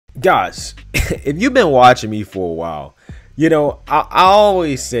Guys, if you've been watching me for a while, you know, I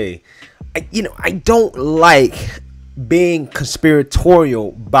always say, I don't like being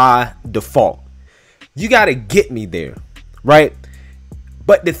conspiratorial by default. You got to get me there, right?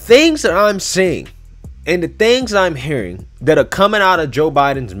 But the things that I'm seeing and the things I'm hearing that are coming out of Joe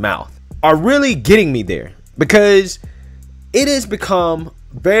Biden's mouth are really getting me there, because it has become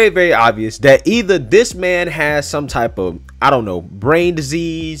very, very obvious that either this man has some type of, I don't know, brain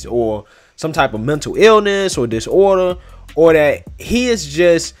disease or some type of mental illness or disorder, or that he is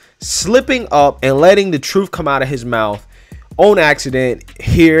just slipping up and letting the truth come out of his mouth on accident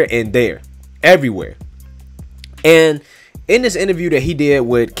here and there, everywhere. And in this interview that he did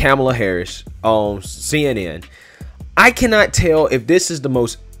with Kamala Harris on CNN, I cannot tell if this is the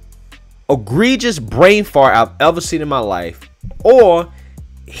most egregious brain fart I've ever seen in my life, or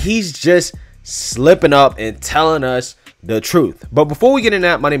he's just slipping up and telling us the truth. But before we get into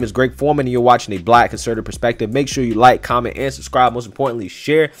that, my name is Greg Foreman and you're watching A Black Conservative Perspective. Make sure you like, comment, and subscribe. Most importantly,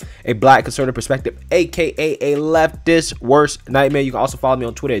 share. A Black Conservative Perspective, aka a leftist worst nightmare. You can also follow me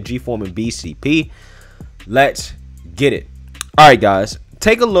on Twitter at gforemanbcp. Let's get it. All right, guys,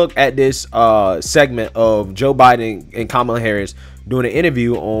 take a look at this segment of Joe Biden and Kamala Harris doing an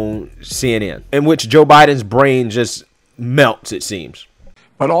interview on CNN, in which Joe Biden's brain just melts, it seems.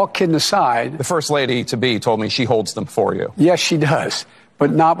 But all kidding aside, the first lady to be told me she holds them for you. Yes, she does, but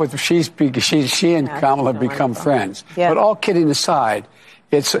not with she and Kamala have become friends. Yeah. But all kidding aside,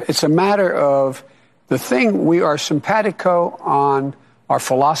 it's a matter of the thing. We are simpatico on our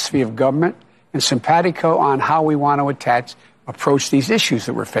philosophy of government and simpatico on how we want to approach these issues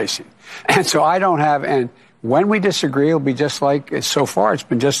that we're facing. And so I don't have, and when we disagree, it'll be just like, so far it's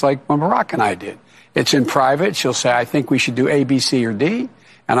been just like when Barack and I did. It's in private. She'll say, I think we should do A, B, C, or D.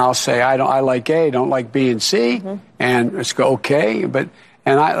 And I'll say, I like A, don't like B and C. Mm-hmm. And it's go, okay.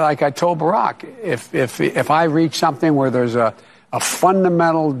 Like I told Barack, if I reach something where there's a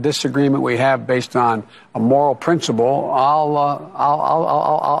fundamental disagreement we have based on a moral principle,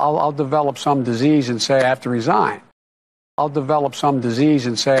 I'll develop some disease and say I have to resign. I'll develop some disease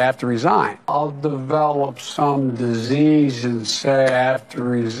and say I have to resign. I'll develop some disease and say I have to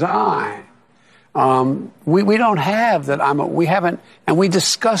resign. We don't have that. We haven't, and we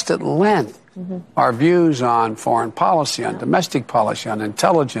discussed at length our views on foreign policy, on domestic policy, on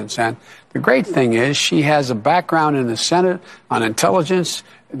intelligence. And the great thing is she has a background in the Senate on intelligence,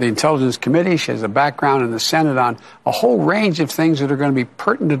 the Intelligence Committee. She has a background in the Senate on a whole range of things that are going to be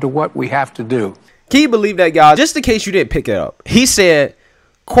pertinent to what we have to do. Can you believe that, guys? Just in case you didn't pick it up, he said,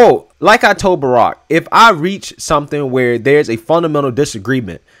 quote, like I told Barack, if I reach something where there's a fundamental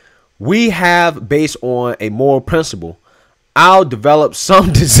disagreement we have based on a moral principle, I'll develop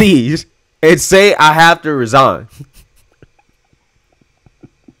some disease and say I have to resign.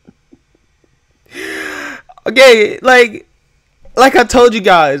 Okay, like I told you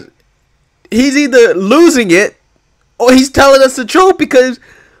guys, he's either losing it or he's telling us the truth, because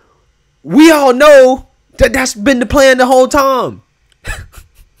we all know that that's been the plan the whole time.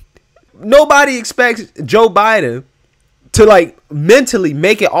 Nobody expects Joe Biden to like mentally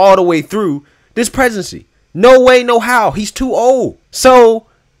make it all the way through this presidency. No way, no how. He's too old. So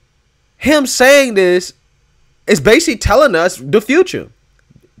him saying this is basically telling us the future.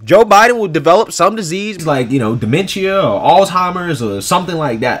 Joe Biden will develop some disease like, dementia or Alzheimer's or something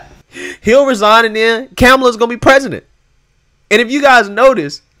like that. He'll resign, and then Kamala's going to be president. And if you guys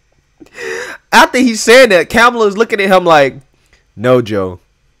notice, after he's saying that, Kamala's looking at him like, no, Joe.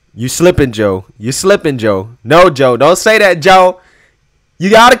 You slipping, Joe. You slipping, Joe. No, Joe. Don't say that, Joe. You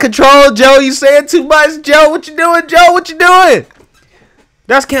got to control, Joe. You saying too much, Joe. What you doing, Joe? What you doing?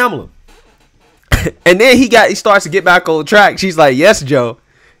 That's Kamala. And then he starts to get back on track. She's like, yes, Joe.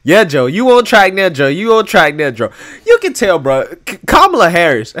 Yeah, Joe. You on track now, Joe. You on track now, Joe. You can tell, bro. Kamala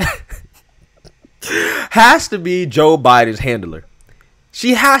Harris has to be Joe Biden's handler.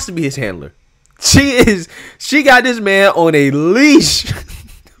 She has to be his handler. She got this man on a leash.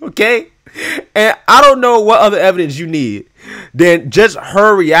 Okay? And I don't know what other evidence you need than just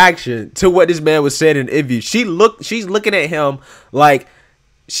her reaction to what this man was saying in the interview. She's looking at him like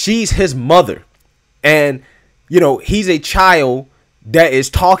she's his mother. And, he's a child that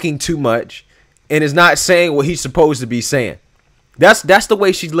is talking too much and is not saying what he's supposed to be saying. That's the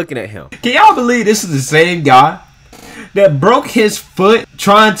way she's looking at him. Can y'all believe this is the same guy that broke his foot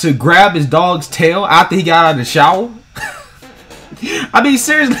trying to grab his dog's tail after he got out of the shower? I mean,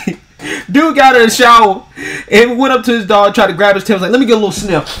 seriously, dude got out of the shower and went up to his dog, tried to grab his tail. Was like, let me get a little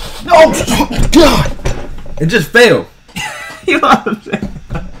sniff. Oh, God. And just fell. You know what I'm saying?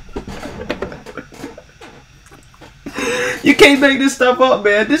 You can't make this stuff up,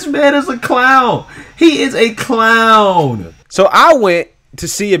 man. This man is a clown. He is a clown. So I went to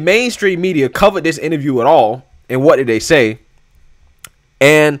see if mainstream media covered this interview at all. And what did they say?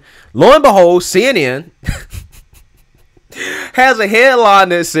 And lo and behold, CNN has a headline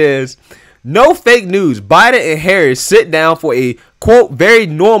that says, "No fake news. Biden and Harris sit down for a, quote, very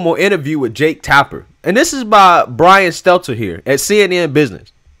normal interview with Jake Tapper." And this is by Brian Stelter here at CNN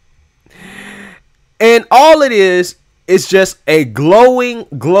Business. And all it is just a glowing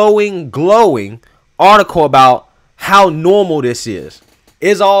article about how normal this is.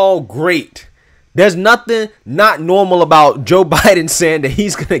 It's all great. There's nothing not normal about Joe Biden saying that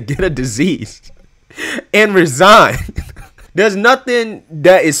he's going to get a disease and resign. There's nothing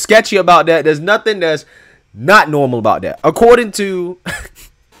that is sketchy about that. There's nothing that's not normal about that. According to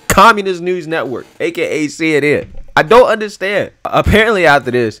Communist News Network, aka CNN. I don't understand. Apparently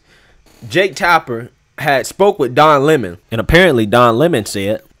after this, Jake Tapper had spoke with Don Lemon, and apparently Don Lemon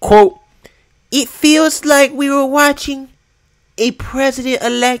said, quote, "It feels like we were watching a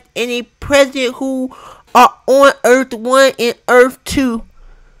president-elect and a president who are on Earth 1 and Earth 2.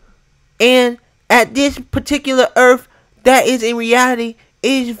 And at this particular Earth, that is in reality, it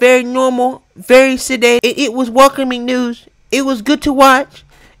is very normal, very sedate. It was welcoming news. It was good to watch.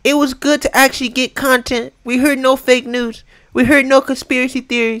 It was good to actually get content. We heard no fake news. We heard no conspiracy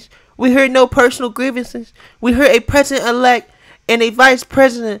theories. We heard no personal grievances. We heard a president-elect and a vice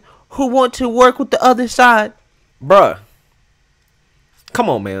president who want to work with the other side." Bruh. Come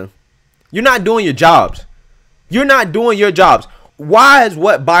on, man. You're not doing your jobs. You're not doing your jobs. Why is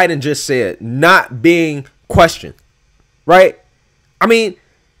what Biden just said not being questioned? Right? I mean,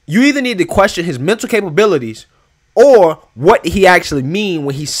 you either need to question his mental capabilities or what he actually mean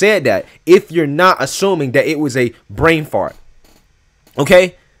when he said that, if you're not assuming that it was a brain fart.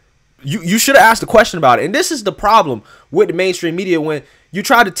 Okay? You should have asked a question about it. And this is the problem with the mainstream media when you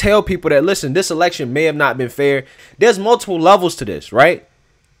try to tell people that, listen, this election may have not been fair. There's multiple levels to this, right?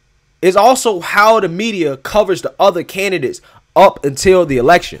 It's also how the media covers the other candidates up until the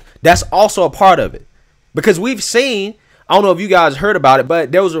election. That's also a part of it. Because we've seen, I don't know if you guys heard about it,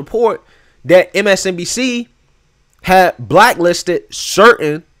 but there was a report that MSNBC had blacklisted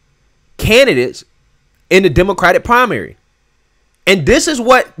certain candidates in the Democratic primary. And this is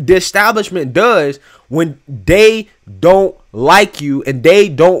what the establishment does when they don't like you and they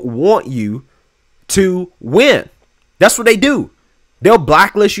don't want you to win. That's what they do. They'll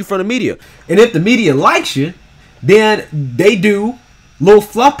blacklist you from the media. And if the media likes you, then they do little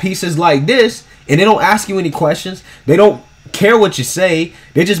fluff pieces like this, and they don't ask you any questions. They don't care what you say.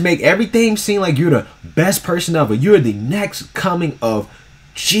 They just make everything seem like you're the best person ever. You're the next coming of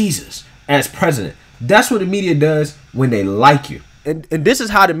Jesus as president. That's what the media does when they like you. And this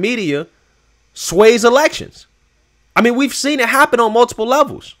is how the media sways elections. I mean, we've seen it happen on multiple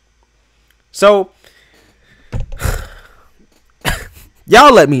levels. So,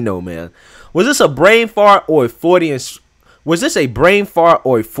 y'all let me know, man. Was this a brain fart or a Freudian? Was this a brain fart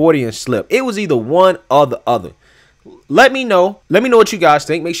or a Freudian slip? It was either one or the other. Let me know. Let me know what you guys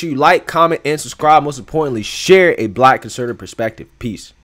think. Make sure you like, comment, and subscribe. Most importantly, share a Black conservative perspective. Peace.